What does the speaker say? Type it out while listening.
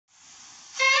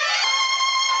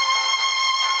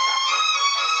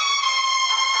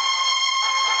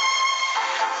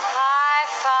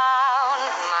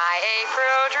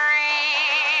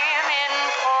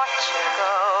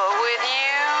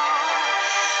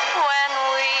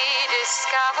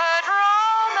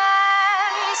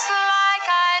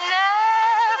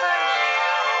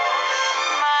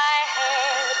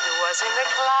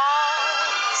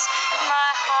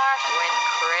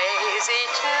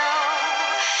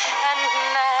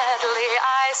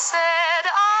said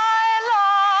I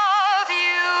love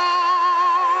you.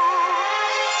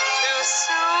 Too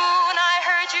soon I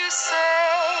heard you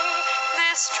say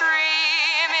this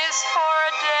dream is for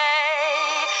a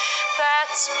day.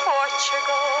 That's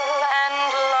Portugal and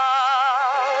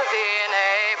love in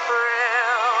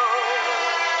April.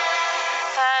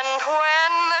 And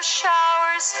when the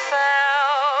showers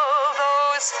fell,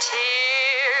 those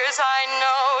tears I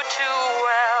know too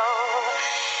well,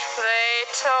 they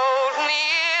told me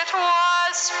it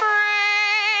was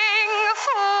spring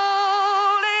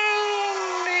fooling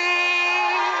me.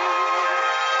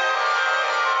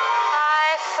 I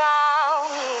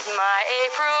found my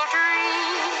April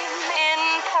dream in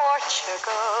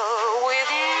Portugal with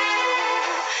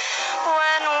you.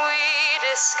 When we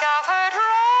discovered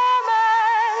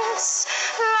romance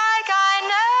like I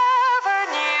never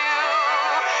knew,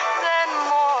 then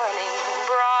morning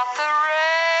brought the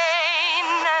rain,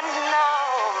 and now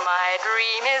my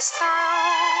dream is through.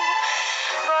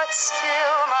 But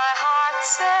still my heart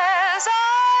says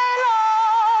I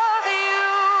love you.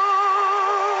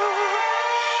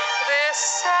 This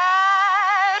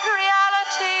sad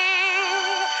reality,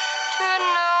 to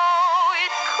know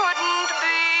it couldn't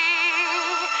be,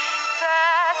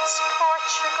 that's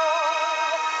Portugal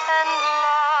and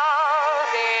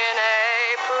love in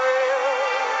April.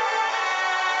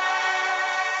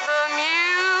 The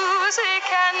music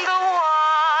and the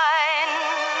wine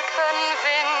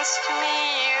convinced me